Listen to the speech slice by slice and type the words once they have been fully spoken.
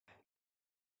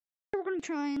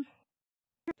trying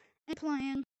and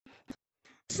playing.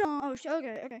 So,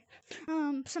 okay.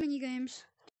 Some mini games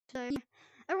today.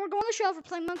 Everyone go on the shelf. We're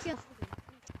playing Monkey.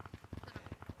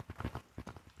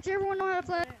 Does everyone know how to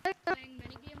play? Playing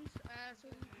mini games. So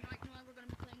right now we're gonna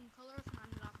be playing Color Rush, and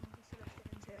I'm not Monkey, so let's get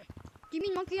into it. Do you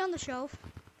mean Monkey on the Shelf?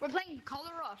 We're playing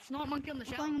Color Rush, not Monkey on the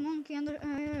Shelf. Playing a Monkey on the.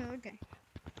 Yeah, okay.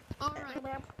 All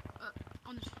right.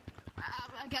 On the.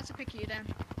 I guess I pick you then.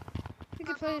 We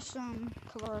could play some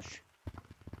Clash.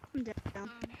 I'm down.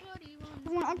 Somebody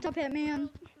Everyone, I'm Top Hat Man.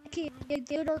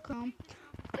 Kid.com.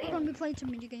 We're gonna be playing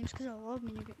some mini games because I love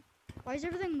mini games. Why is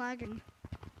everything lagging?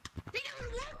 They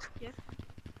never work. Yeah.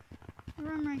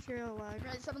 Everyone right here will lag.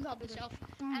 Right, someone's on the shelf.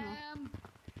 I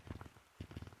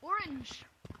Orange.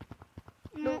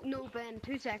 No, Ben.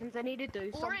 2 seconds. I need to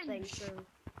do something. Orange. So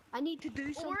I need to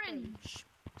do something. Orange.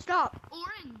 Stop.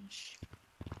 Orange.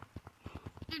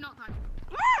 Do not time.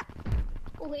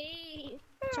 Wait.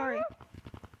 Sorry.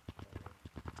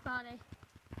 Funny.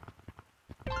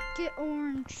 Get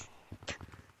orange.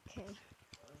 Okay.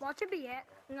 Watch it be it.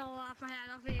 No, off my head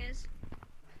off his.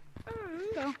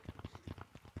 Go.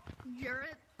 You're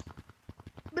it.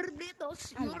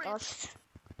 Burritos. Oh my gosh.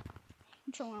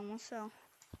 I'm so almost so.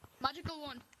 Magical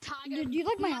one. Tiger. Dude, do you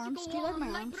like my Magical arms? Do you like my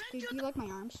one, arms? Dude, do you like my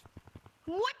arms?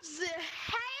 What the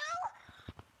hell?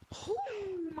 Oh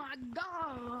my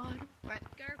god. Right.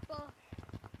 Careful.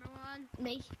 No one.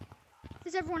 Me.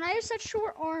 Because everyone, I have such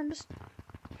short arms.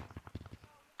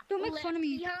 Don't make fun of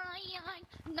me. Behind,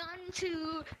 none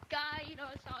to guide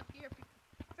us off your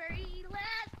very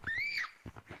last.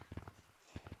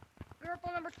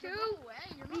 Careful number 2. No way.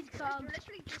 You're Please not. come. You're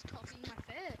literally just copying my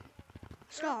fit.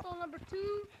 Stop. Careful number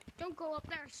 2. Don't go up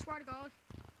there. I swear to God.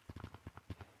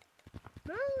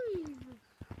 Move.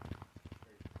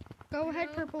 Go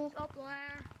ahead, Purple. Up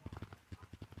there.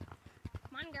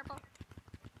 Come on, careful.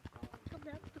 Come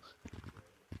down.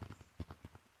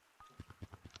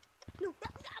 No.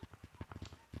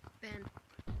 Ben.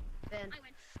 I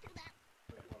went. Do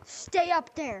that. Stay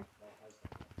up there.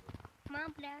 Come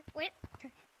on, Black. Wait.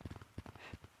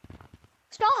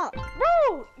 Stop.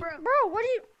 Bro, what do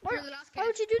you... You're the last Why kid.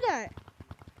 would you do that?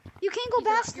 You can't go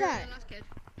past You're that. the last kid.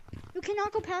 You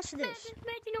cannot go past this.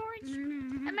 Imagine orange.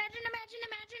 Mm-hmm. Imagine.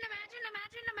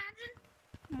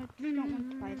 I don't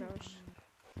want to buy those.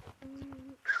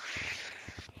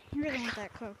 I really want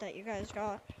that coat that you guys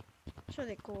got. It's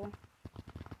really cool.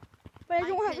 But I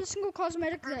don't have a single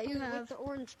cosmetic that you With have. the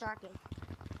orange stocking.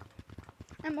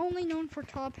 I'm only known for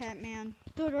Top Hat Man.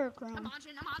 The dark room.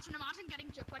 Imagine getting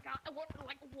juked like that. What?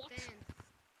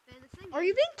 Ben, the thing Are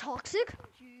you being toxic?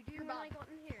 you do when I got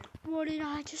in here? What did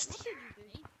I just hear?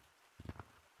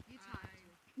 You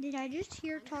tired. Did I just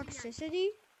hear toxicity?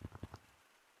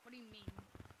 What do you mean?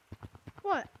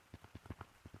 What?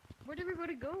 Where'd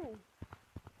everybody go?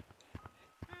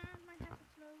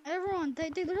 Everyone, they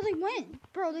literally went.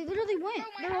 Bro, they literally went. Bro,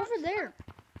 my They're over arms there.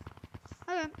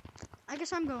 Okay. I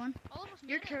guess I'm going. All of us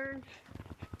Your made it. turn.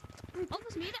 All of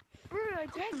us made it. Bro, I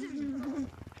texted. Bro,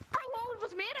 all of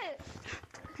us made it.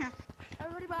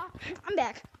 Everybody back. I'm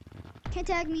back. Can't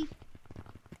tag me.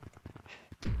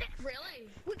 Really?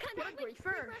 What a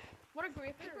griefer. What a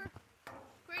griefer.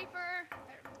 Creeper.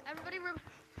 Everybody.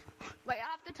 Wait, I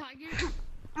have to tag you.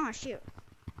 Oh, shoot.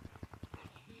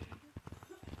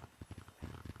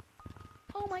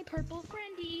 Oh, my purple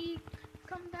friendy,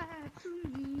 come back to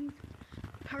me.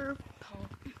 Purple.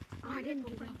 I didn't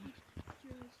do that.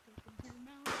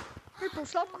 Purple,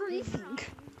 stop griefing.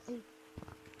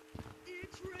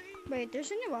 Wait,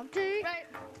 there's a new update? Right.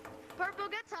 Purple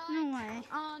gets high. No way.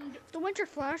 And The winter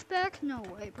flashback? No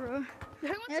way, bro. who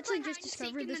wants I to actually play just hide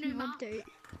and seek discovered in this the new map? update.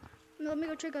 Let me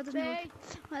go check out this new They,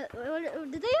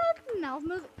 update. Did they add mouth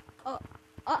move?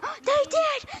 They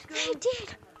did! They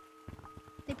did!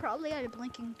 They probably added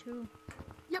blinking too.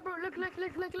 yeah, bro, look.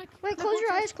 Wait, close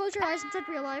your eyes and said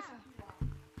real life.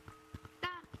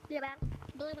 They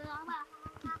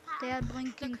add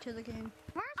blinking to the game.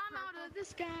 I'm out of the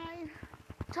sky.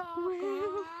 Talk.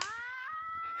 Well.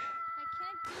 I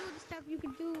can't do the stuff you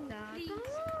can do. Please.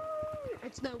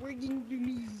 It's not working for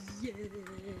me.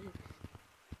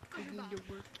 I need to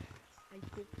work. I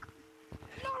think.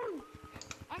 No!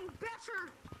 I'm better!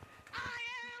 I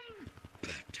am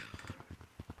better!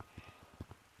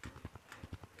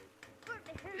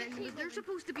 Ben, was there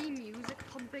supposed to be music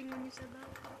pumping when you said that?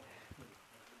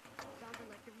 Sounded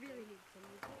like it really needs some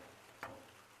music.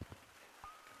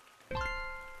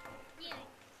 Yeah,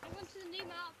 I went to the new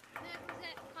map. There was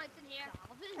it. Pipes in here.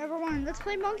 Everyone, let's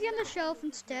play Monkey on the Shelf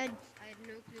instead. I had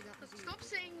no clue that was Stop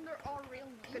saying there are real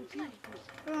names. confused.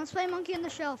 Everyone, let's play Monkey on the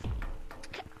Shelf.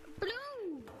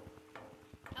 Blue!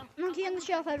 Monkey on the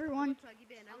Shelf, everyone. I'll tag you,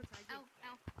 Ben. I'll tag you.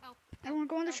 Everyone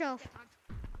go on the shelf.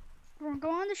 Everyone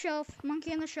go on the shelf.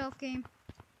 Monkey on the shelf game.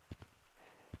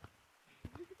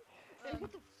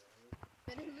 What the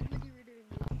Ben, it looked like you were doing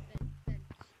this. Ben.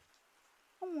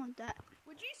 I want that.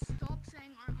 Would you stop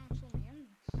saying our actual names?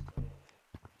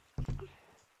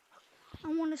 I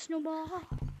want a snowball.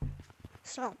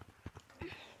 Stop.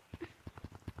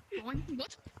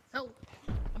 What? Oh,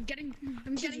 I'm getting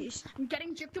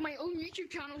juked to my own YouTube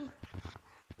channel.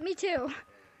 Me too.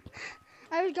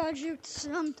 I got juked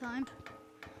sometime.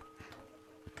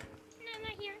 No, I'm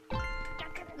not here.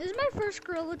 This is my first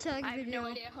Gorilla Tag I have video. no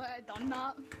idea how I done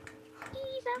that.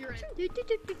 You're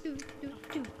in.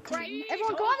 Right.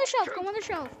 Everyone go on the shelf. Go on the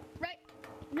shelf. Right.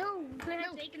 No, We're playing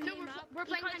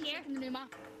hide and seek in the new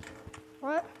map.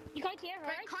 What? You can't hear, Right,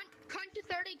 right? count to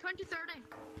 30, count to 30.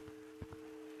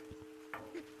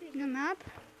 New map?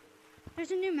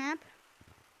 There's a new map.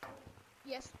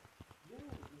 Yes.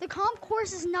 The comp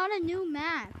course is not a new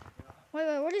map.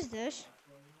 Wait, what is this?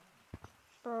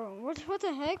 Bro, what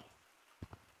the heck?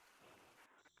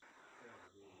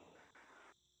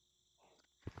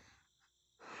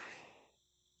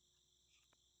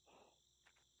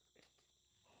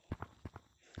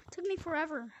 Took me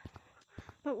forever.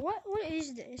 But what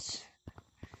is this?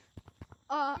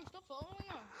 Hey, stop following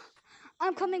us.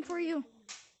 I'm coming for you.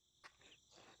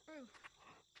 Bro.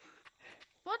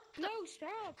 What? No,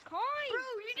 stop. Bro,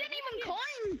 you didn't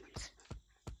even count.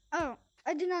 Oh,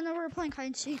 I did not know we were playing hide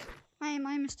and seek. My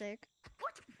mistake.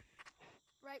 What?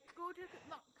 Right, go to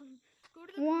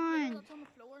the One, computer that's on the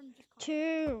floor and just count.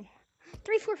 2,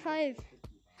 3, 4, 5,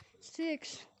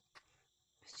 6,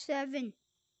 7,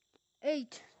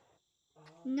 8,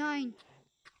 9,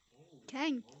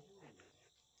 10,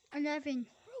 11.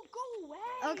 Bro, go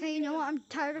away. Okay, you know what? I'm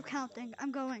tired of counting.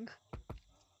 I'm going.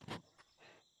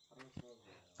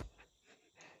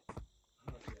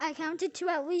 I counted to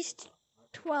at least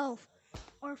 12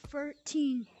 or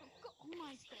 13. Oh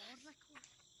my god.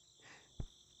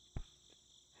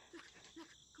 Look,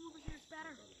 come over here, it's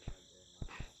better.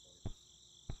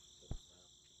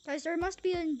 Guys, there must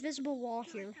be an invisible wall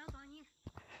here. Hell's on you.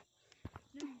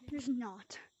 No, There's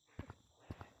not. look,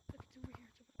 it's over here.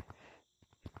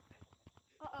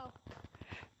 Uh-oh.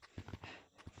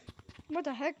 What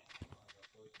the heck?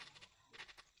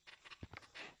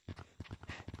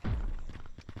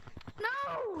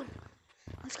 No!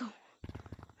 Let's go.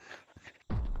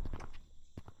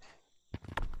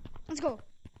 Let's go.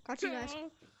 Got you guys.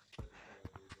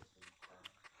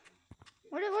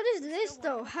 What is this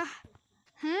though? Huh?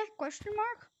 Question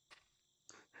mark?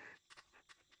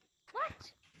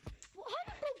 What? Well,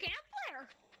 how did you get there?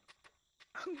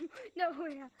 No,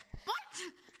 yeah. What?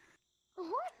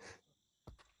 What?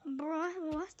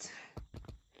 Bruh, what?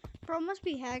 Bro must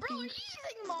be Bro, hacking. you're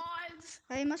using mods.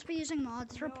 He must be using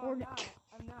mods. Report it.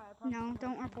 I'm not. I promise. No,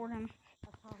 don't report him. I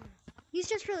promise. He's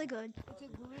just really good. It's a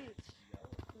glitch.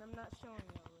 And I'm not showing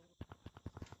you.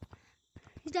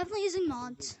 He's definitely using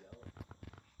mods.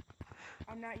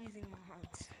 I'm not using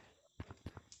mods.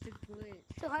 It's a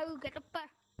glitch. So how will get up there?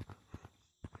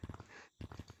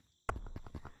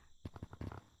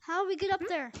 How do we get up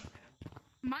there?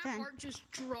 My Ben. heart just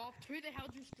dropped. Who the hell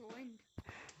just joined?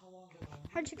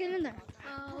 How'd you get in there?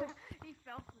 He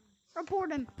fell for me.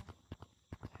 Report him.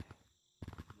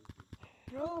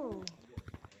 Bro.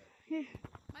 My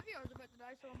VR's about to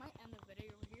die, so I might end the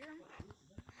video here.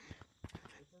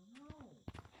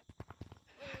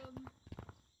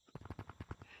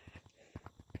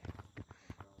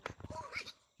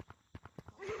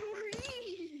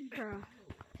 Bro,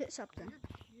 hit something.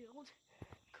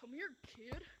 Come here,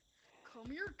 kid. Come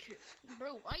here, kid.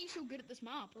 Bro, why are you so good at this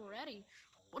map already?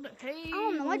 What the hell? I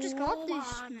don't know. I just got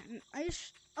this. I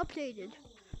just updated.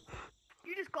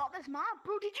 You just got this map,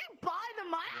 bro. Did you buy the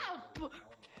map?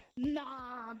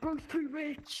 Nah, bro's too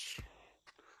rich.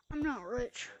 I'm not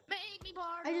rich. Make me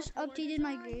part I just of your updated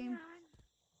my design. game.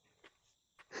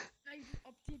 Now you just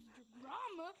updated your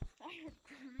drama. I heard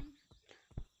crying.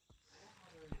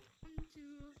 Come to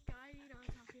guide us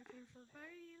up here for the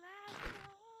very last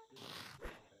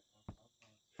one.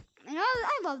 And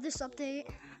I love this update.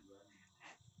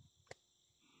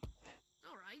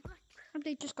 Alright, like.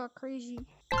 Update just got crazy.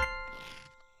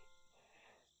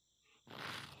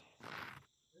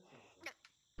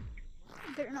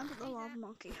 Better not get the lava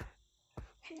monkey.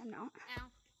 Okay, I'm not. Ow.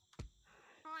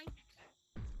 Hi.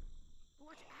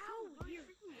 Watch out! You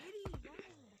freaking idiot!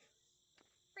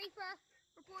 Reaper,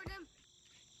 report him.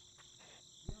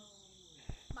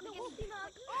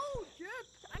 Oh, shit!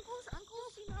 Ankles,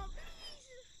 please!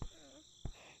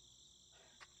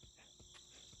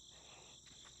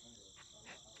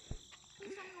 Can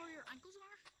you tell me where your ankles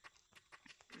are?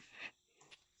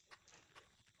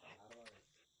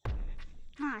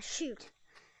 Ah, shoot.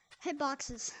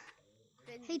 Hitboxes.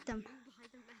 Then Hate them. you buy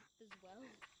the map as well.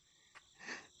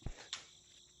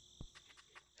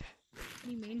 What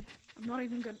do you mean? I'm not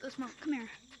even good at this map. Come here.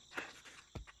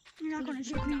 You're not I'm gonna just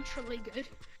jick me. naturally good.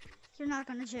 You're not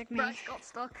gonna jick me. Bryce got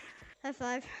stuck. High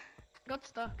five. Got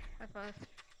stuck. High five.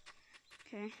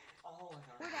 Okay.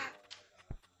 We're back.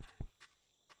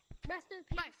 Rest in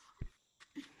peace.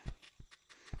 Nice.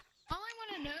 All I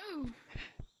want to know,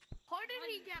 how did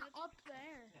he get up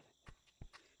there?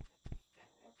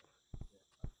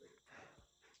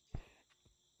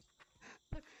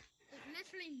 Look, there's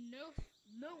literally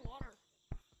no water.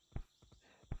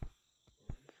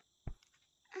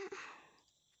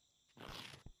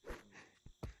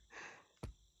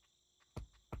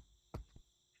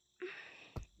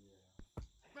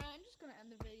 Right, I'm just gonna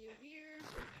end the video here.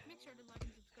 Make sure to like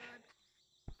and subscribe.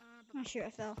 Oh shoot,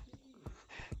 I fell.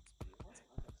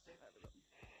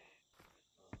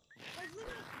 Guys, look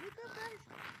up, guys.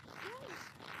 Guys.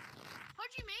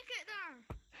 How'd you make it there?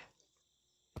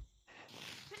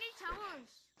 Can you tell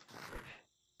us?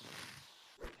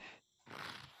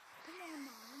 Come on,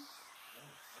 man.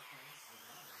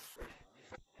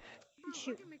 Bro,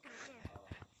 Shoot. how'd you make it up there?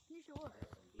 Can you show us?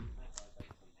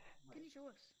 Can you show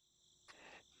us?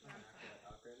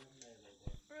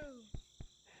 Bro.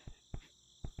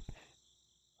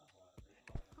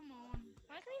 Come on.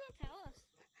 Why can't you not tell us?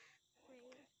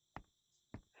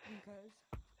 Because.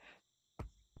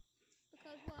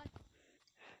 Because what?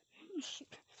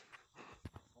 Shoot.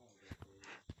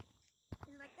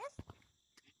 Is it like this?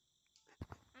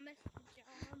 I missed the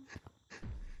jump.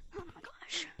 Oh my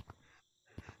gosh.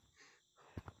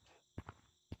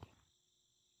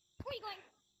 Where are you going?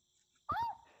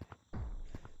 Oh!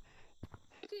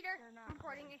 Peter, I'm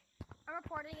reporting it. I'm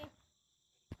reporting it.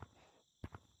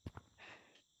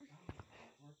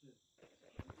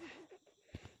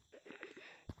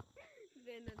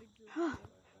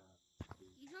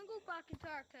 You can go back into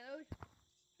our code.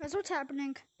 That's what's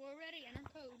happening. We're already in our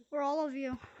code. We're all of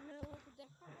you. No, it's a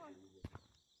different one.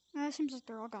 It seems like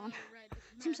they're all gone. Oh, right,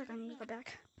 this Seems map like I is need to go done.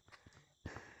 back.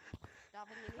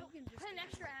 Put an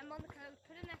extra M on the code.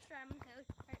 Put an extra M on the code.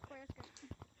 Alright, where's good?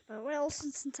 But what else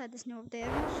is inside this new update? I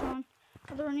haven't shown.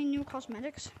 Are there any new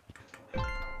cosmetics?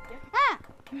 Ah!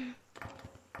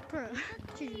 Bro,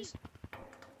 jeez.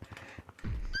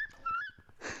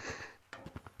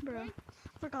 Bro,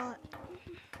 forgot.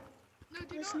 No,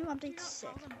 do This not, new do update's not sick.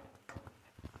 tell them.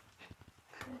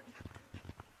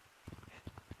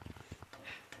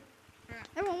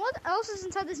 Everyone, what else is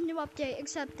inside this new update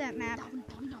except that map?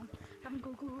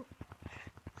 Go, go.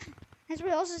 That's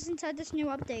what else is inside this new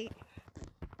update.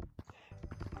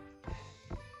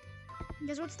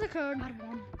 Guess what's the code?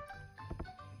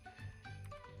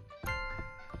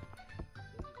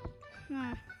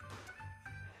 Hmm.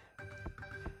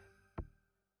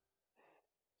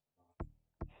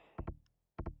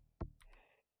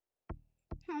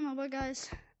 I don't know, but guys.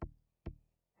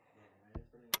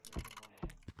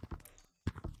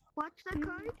 What's the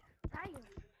code? Bye.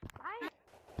 Bye.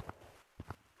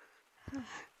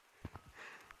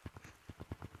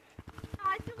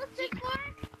 I feel the sick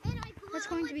That's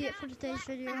going to be it for today's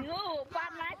video. No, but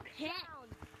my pet.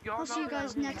 I'll see you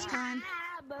guys next time.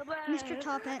 Mr.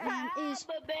 Top Hat Man is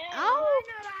Out.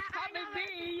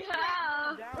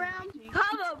 out.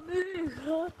 Cover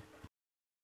me.